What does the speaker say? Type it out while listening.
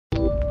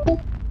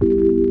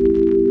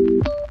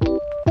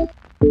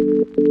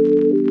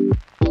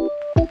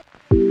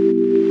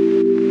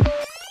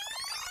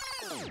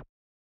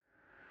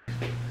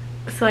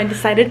So I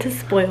decided to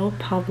spoil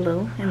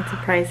Pablo and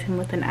surprise him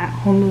with an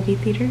at-home movie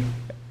theater.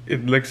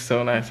 It looks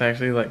so nice,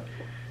 actually. Like,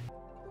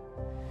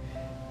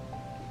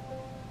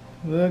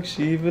 look,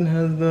 she even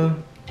has the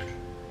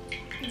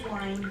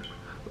Wine.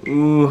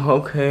 ooh,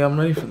 okay, I'm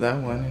ready for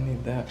that one. I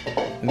need that.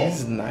 And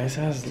these nice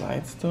ass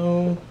lights,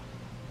 though.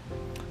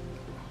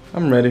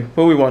 I'm ready.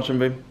 What are we watching,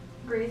 babe?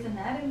 Grey's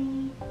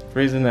Anatomy.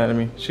 Grey's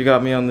Anatomy. She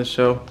got me on this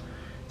show.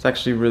 It's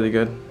actually really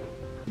good.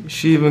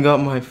 She even got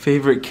my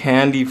favorite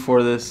candy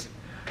for this.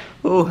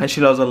 Oh, and she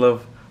knows I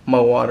love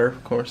my water.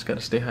 Of course, gotta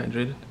stay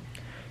hydrated.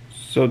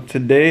 So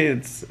today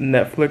it's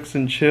Netflix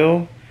and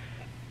chill.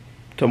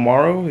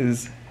 Tomorrow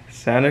is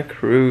Santa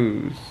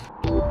Cruz.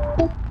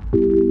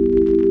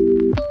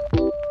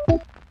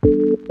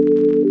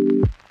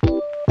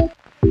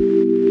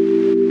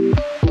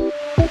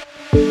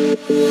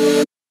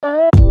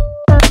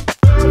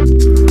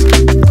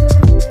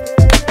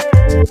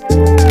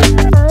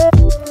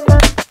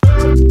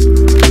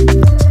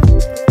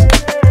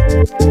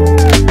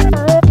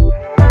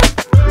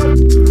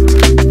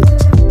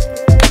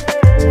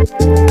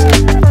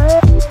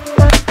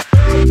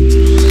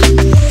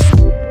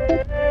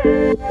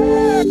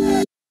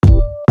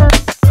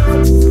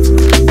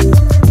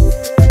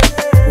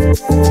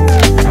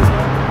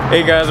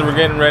 Hey guys, we're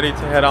getting ready to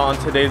head out on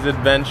today's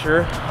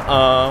adventure. We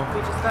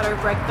just got our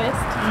breakfast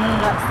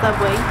at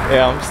Subway.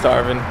 Yeah, I'm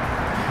starving.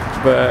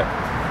 But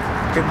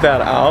look at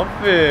that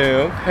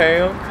outfit.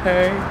 Okay,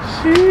 okay.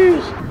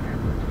 Cheers.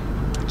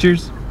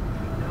 Cheers.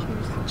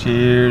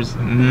 Cheers.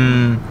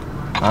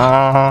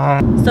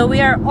 So we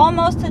are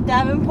almost to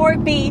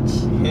Davenport Beach.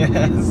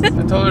 Yes. I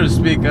told her to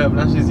speak up,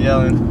 now she's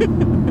yelling.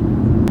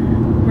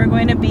 We're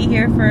going to be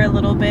here for a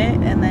little bit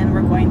and then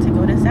we're going to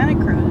go to Santa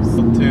Cruz.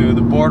 To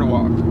the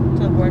boardwalk.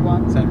 To the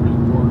boardwalk. Santa Cruz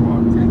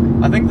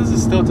Boardwalk. I think this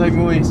is still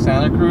technically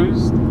Santa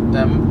Cruz,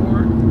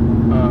 Davenport.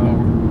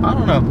 I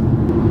don't know.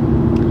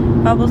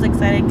 Pablo's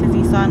excited because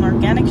he saw an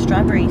organic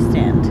strawberry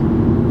stand.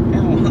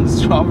 And one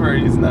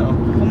strawberries now.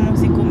 Como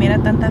si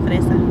comiera tanta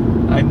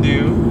fresa. I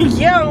do.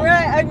 Yeah,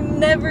 right. I've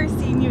never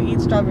seen you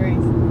eat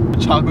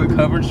strawberries. Chocolate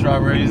covered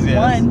strawberries, yes.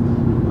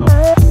 One.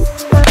 Oh.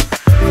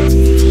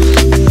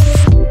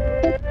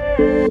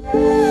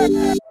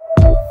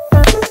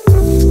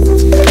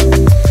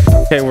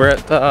 Okay, we're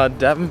at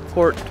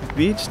Davenport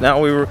Beach. Now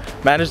we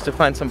managed to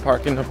find some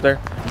parking up there,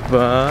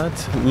 but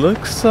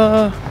looks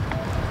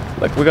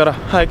like we gotta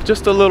hike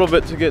just a little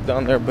bit to get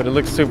down there, but it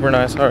looks super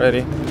nice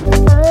already.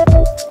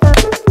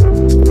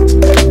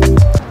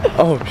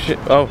 Oh shit,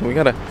 oh, we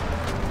gotta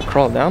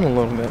crawl down a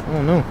little bit.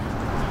 Oh no.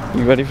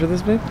 You ready for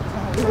this, babe?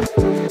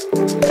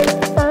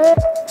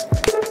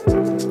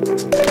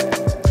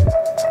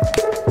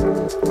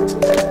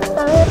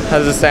 How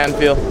does the sand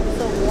feel?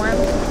 So warm.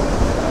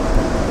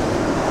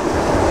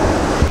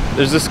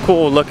 There's this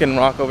cool looking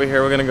rock over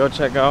here we're gonna go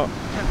check out.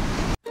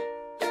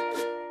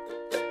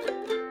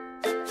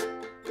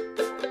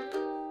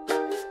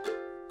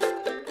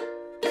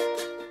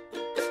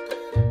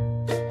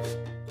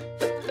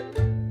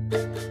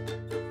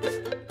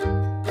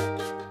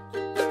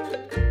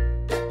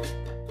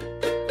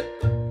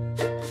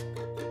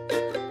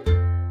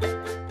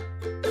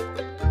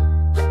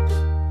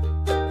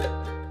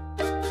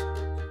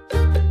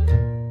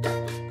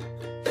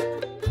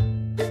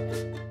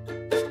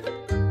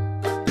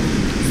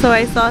 So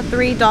I saw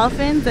 3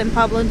 dolphins and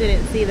Pablo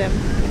didn't see them.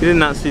 You did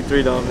not see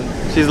 3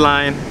 dolphins. She's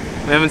lying.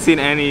 We haven't seen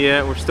any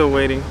yet. We're still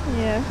waiting.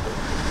 Yeah.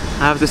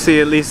 I have to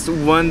see at least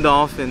 1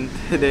 dolphin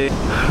today.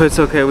 But it's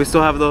okay. We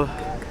still have the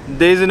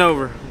days ain't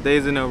over.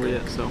 Days ain't over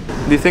yet. So,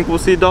 do you think we'll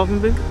see a dolphin,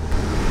 babe?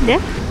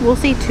 Yeah, we'll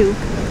see 2.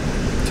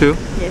 2?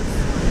 Yes.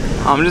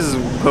 I'm just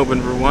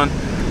hoping for 1.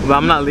 But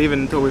I'm not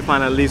leaving until we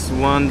find at least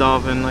 1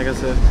 dolphin, like I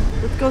said.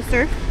 Let's go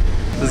surf.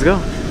 Let's go.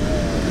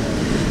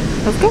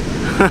 Let's go.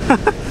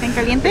 En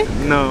caliente?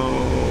 No.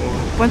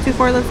 1, 2,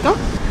 4, let's go.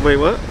 Wait,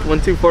 what?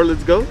 1, 2, 4,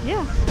 let's go?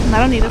 Yeah. I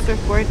don't need a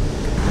surfboard.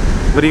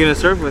 What are you gonna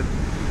surf with?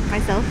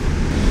 Myself.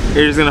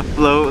 You're just gonna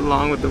float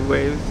along with the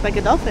waves? Like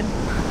a dolphin.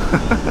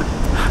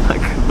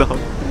 Like a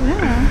dolphin.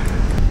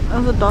 Yeah. I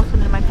was a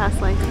dolphin in my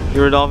past life.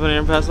 You were a dolphin in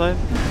your past life?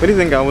 What do you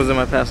think I was in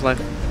my past life?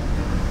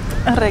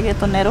 A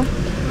reggaetonero.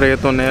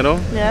 Reggaetonero?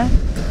 Yeah.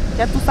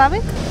 ¿Ya tú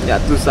sabes? Ya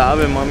tú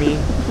sabes, mami.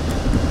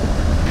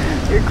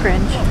 You're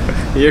cringe.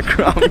 You're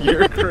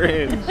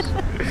cringe.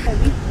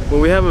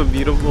 Well, we have a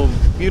beautiful,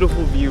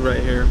 beautiful view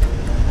right here.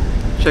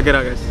 Check it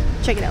out, guys.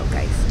 Check it out,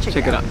 guys.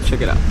 Check it out.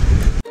 Check it out.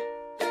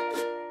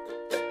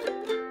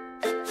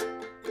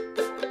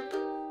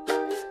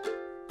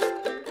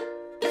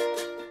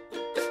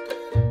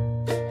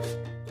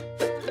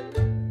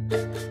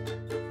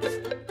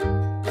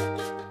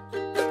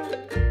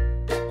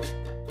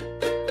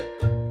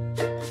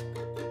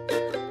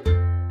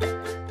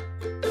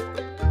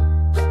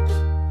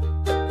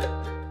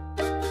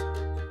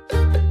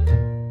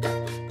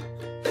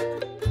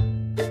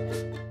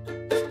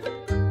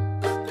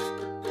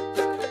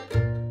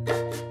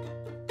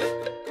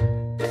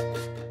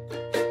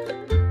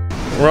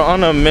 We're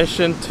on a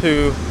mission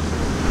to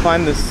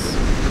find this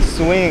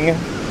swing.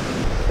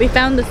 We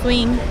found the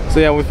swing. So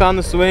yeah, we found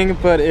the swing,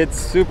 but it's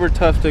super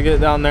tough to get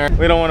down there.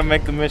 We don't want to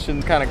make the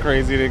mission kind of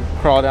crazy to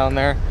crawl down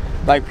there.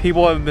 Like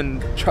people have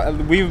been,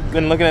 we've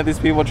been looking at these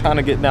people trying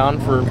to get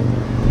down for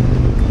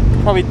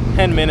probably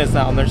 10 minutes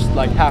now, and they're just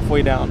like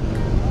halfway down.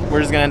 We're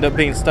just gonna end up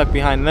being stuck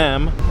behind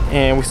them,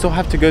 and we still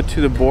have to go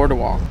to the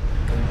boardwalk.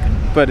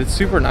 But it's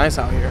super nice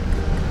out here,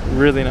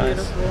 really nice.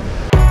 Beautiful.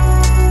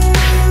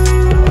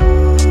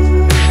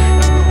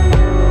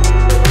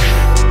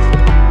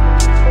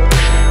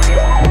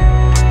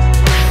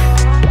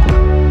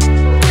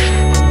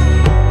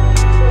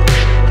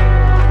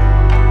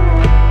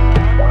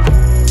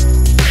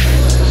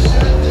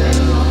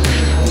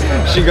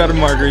 She got a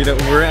margarita.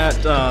 We're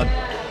at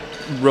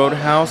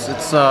Roadhouse.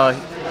 It's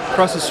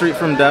across the street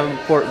from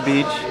Davenport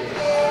Beach,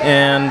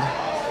 and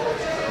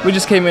we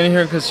just came in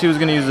here because she was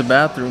gonna use the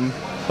bathroom,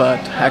 but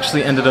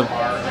actually ended up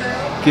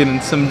getting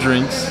some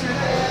drinks.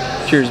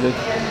 Cheers, babe.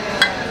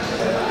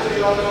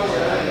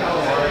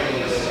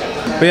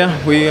 But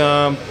yeah, we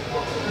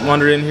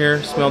wandered in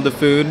here, smelled the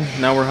food.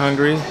 Now we're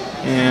hungry,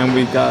 and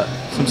we got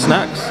some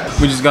snacks.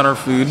 We just got our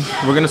food.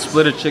 We're gonna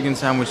split a chicken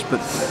sandwich, but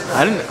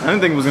I didn't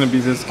think it was gonna be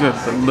this good.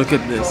 But look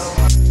at this.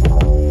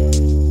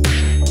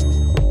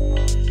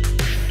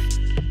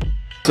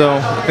 So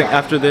I think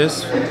after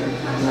this,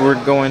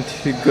 we're going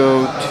to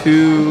go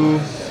to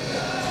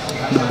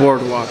the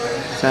boardwalk,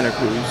 Santa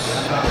Cruz.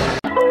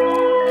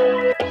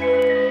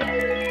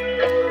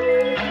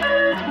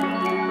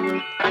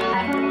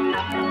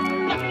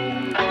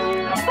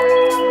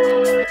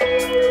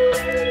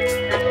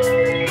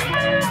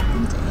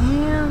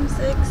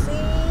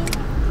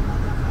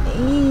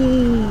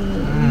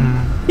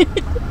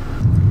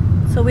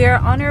 So we are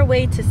on our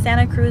way to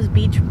Santa Cruz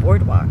Beach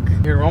Boardwalk.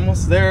 We're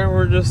almost there.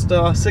 We're just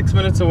 6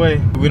 minutes away.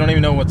 We don't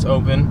even know what's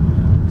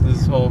open.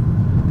 This whole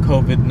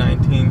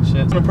COVID-19 shit.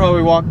 I'm gonna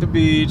probably walk the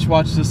beach,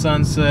 watch the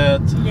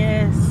sunset.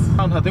 Yes.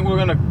 I think we're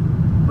gonna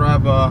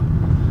grab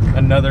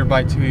another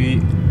bite to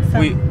eat.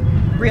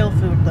 Some real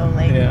food though,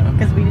 like, yeah,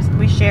 because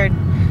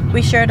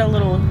we shared a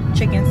little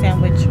chicken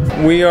sandwich.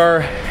 We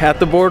are at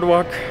the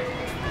boardwalk.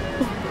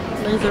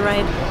 There's a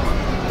ride.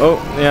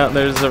 Oh yeah,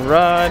 there's a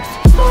ride.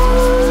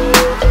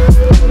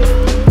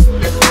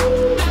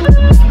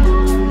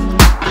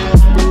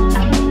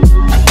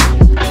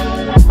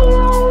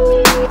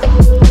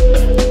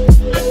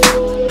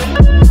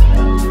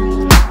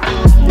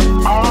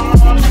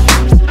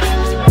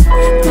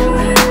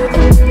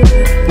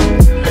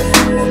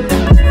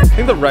 I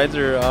think the rides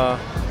are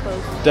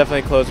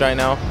definitely closed right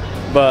now,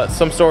 but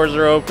some stores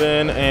are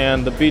open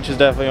and the beach is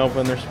definitely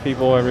open. There's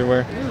people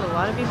everywhere. There's a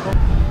lot of people.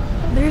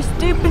 There's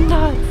Dippin'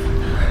 Dots.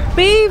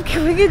 Babe,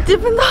 can we get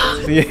Dippin'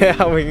 Dots?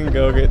 Yeah, we can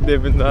go get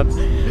Dippin' Dots.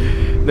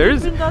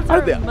 There's Dippin' Dots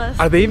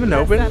are they even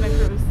open? Santa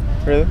Cruz.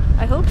 Really?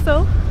 I hope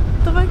so.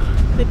 What the fuck?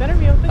 They better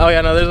be open. Oh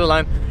yeah, no, there's a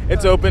line.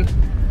 It's open.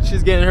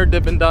 She's getting her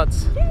Dippin'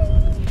 Dots. Yay!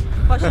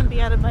 Watch them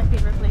be out of my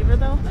favorite flavor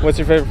though. What's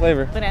your favorite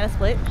flavor? Banana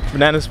split.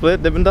 Banana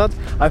split, Dippin' Dots.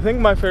 I think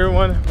my favorite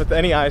one with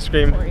any ice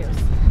cream. Oreos.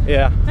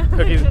 Yeah,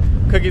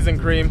 cookies and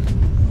cream.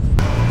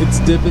 It's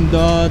Dippin'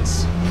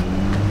 Dots.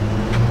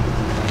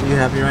 Are you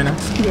happy right now?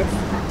 Yes.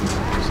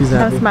 She's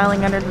happy. I'm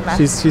smiling under the mask.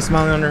 She's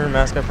smiling under her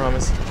mask, I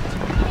promise.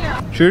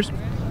 Cheers.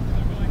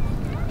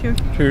 Cheers.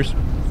 Cheers.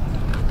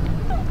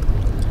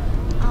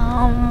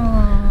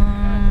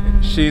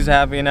 She's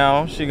happy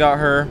now. She got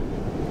her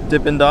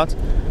Dippin' Dots.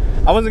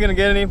 I wasn't gonna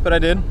get any, but I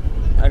did.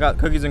 I got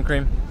cookies and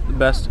cream, the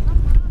best.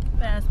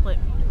 Banana split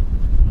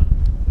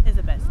is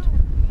the best.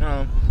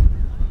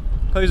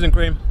 Cookies and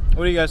cream.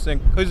 What do you guys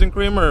think? Cookies and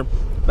cream or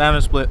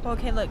banana split?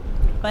 Okay, look,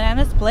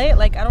 banana split.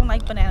 Like, I don't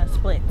like banana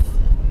splits,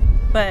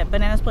 but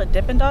banana split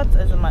Dippin' Dots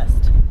is a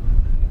must.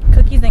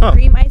 Cookies and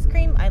cream ice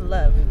cream, I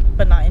love,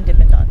 but not in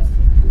Dippin' Dots.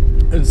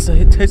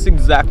 It tastes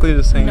exactly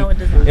the same. No, it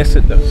doesn't. Yes,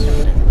 it does. No,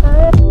 it doesn't.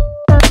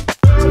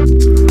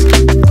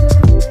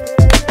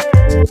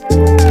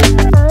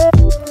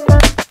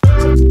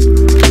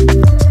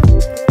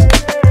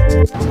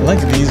 I like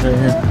these right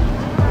here.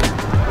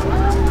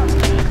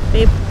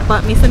 Babe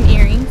bought me some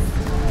earrings.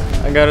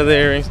 I got her the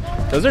earrings.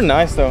 Those are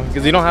nice though,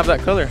 because you don't have that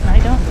color. I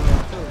don't.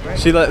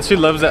 She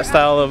loves that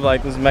style of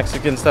like those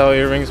Mexican style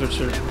earrings, which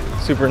are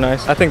super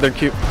nice. I think they're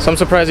cute. So I'm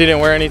surprised you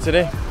didn't wear any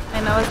today.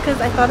 I know, it's because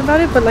I thought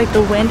about it, but like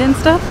the wind and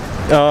stuff.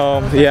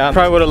 Oh yeah, I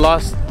probably would have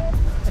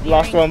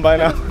lost one by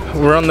now.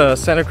 We're on the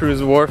Santa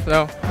Cruz wharf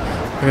now.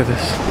 Look at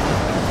this.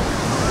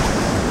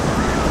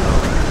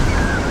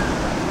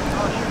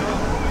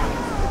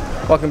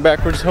 Walking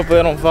backwards, hopefully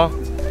I don't fall.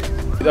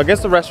 I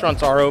guess the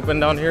restaurants are open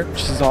down here,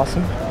 which is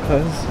awesome. I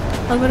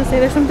was gonna say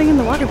there's something in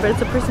the water, but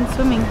it's a person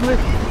swimming. Look.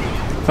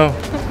 Oh.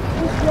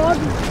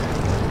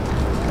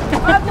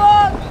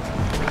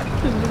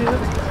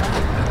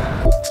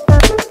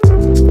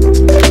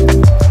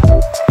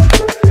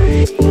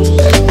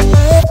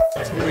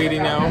 We're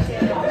eating now.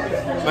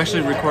 I'm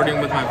actually recording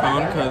with my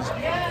phone because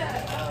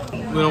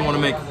we don't want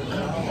to make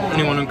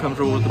anyone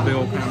uncomfortable with the big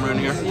old camera in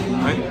here,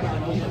 right?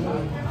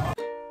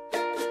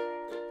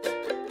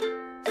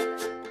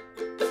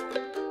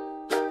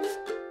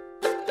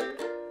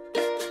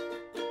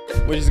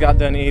 We just got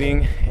done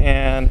eating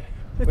and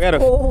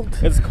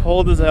it's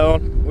cold as hell.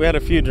 We had a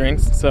few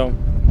drinks, so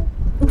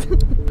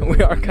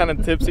we are kind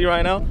of tipsy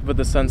right now, but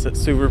the sunset's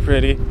super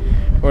pretty.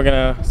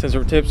 Since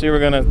we're tipsy, we're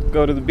gonna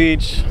go to the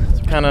beach,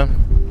 kind of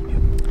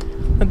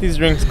let these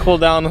drinks cool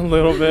down a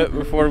little bit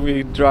before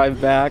we drive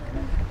back.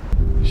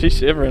 She's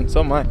shivering,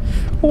 so am I.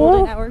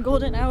 Golden hour,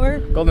 golden hour.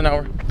 Golden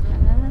hour.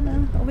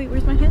 Oh wait,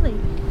 where's my highlight?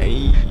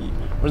 Hey,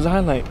 where's the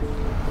highlight?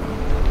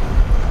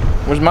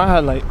 Where's my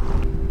highlight?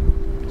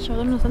 Show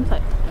them the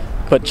sunset.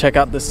 But check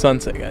out this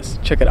sunset, guys.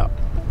 Check it out.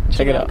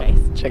 Check it out, guys.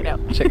 Check it out.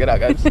 Check it out,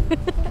 guys.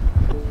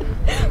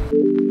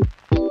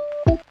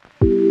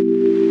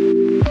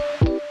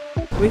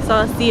 We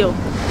saw a seal.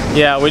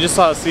 Yeah, we just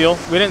saw a seal.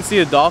 We didn't see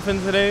a dolphin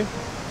today,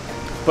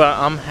 but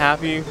I'm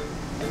happy.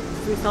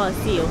 We saw a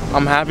seal.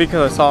 I'm happy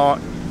because I saw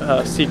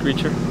a sea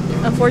creature.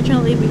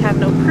 Unfortunately, we have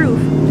no proof.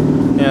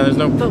 Yeah,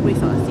 But we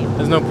saw a seal.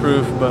 There's no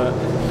proof, but.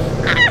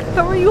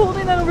 How are you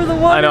holding that over the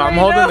water? I know, I'm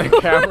right holding now?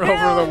 the camera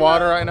over the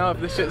water right now. If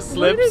this shit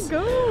slips, where'd it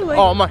go? Like,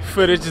 all my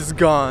footage is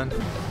gone.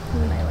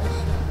 an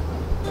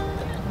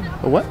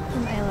eyelash. A what?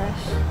 An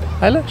eyelash.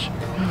 Eyelash?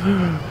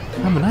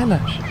 I'm an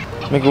eyelash.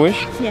 Make a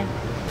wish? Yeah.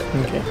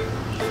 Okay.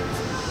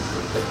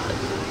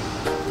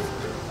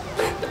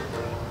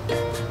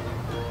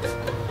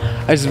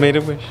 I just made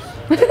a wish.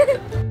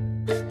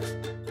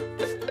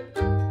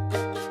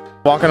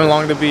 Walking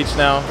along the beach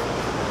now.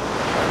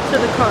 To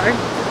the car.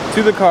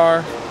 To the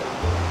car.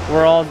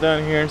 We're all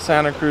done here in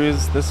Santa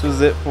Cruz. This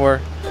was it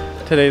for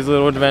today's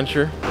little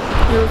adventure.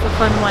 It was a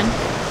fun one.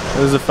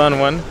 It was a fun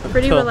one.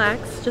 Pretty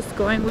relaxed, just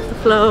going with the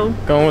flow.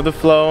 Going with the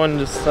flow and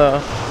just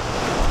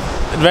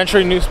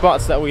adventuring new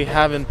spots that we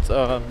haven't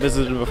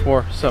visited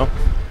before. So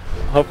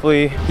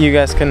hopefully you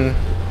guys can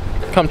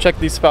come check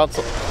these spots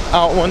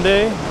out one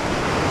day.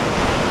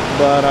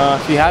 But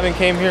if you haven't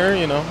came here,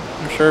 you know,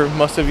 I'm sure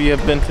most of you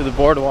have been to the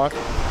boardwalk.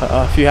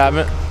 If you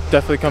haven't,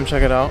 definitely come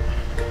check it out.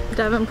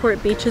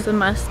 Davenport Beach is a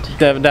must.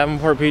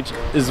 Davenport Beach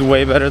is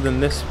way better than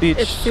this beach.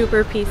 It's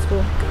super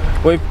peaceful.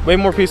 Way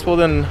more peaceful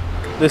than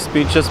this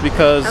beach, just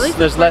because At least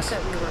there's less.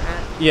 that we were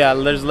at. Yeah,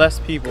 there's less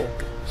people,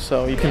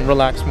 so you can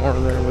relax more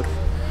there with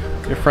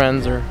your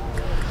friends or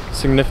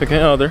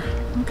significant other.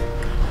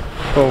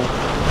 So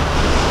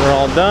we're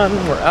all done.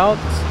 We're out.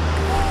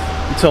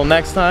 Until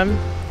next time,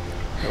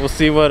 we'll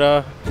see what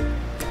the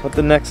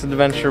next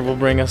adventure will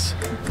bring us.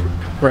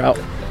 We're out.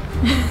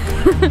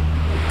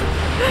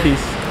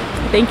 Peace.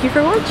 Thank you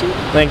for watching.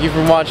 Thank you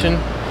for watching.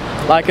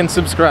 Like and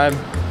subscribe.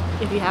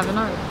 If you haven't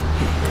already.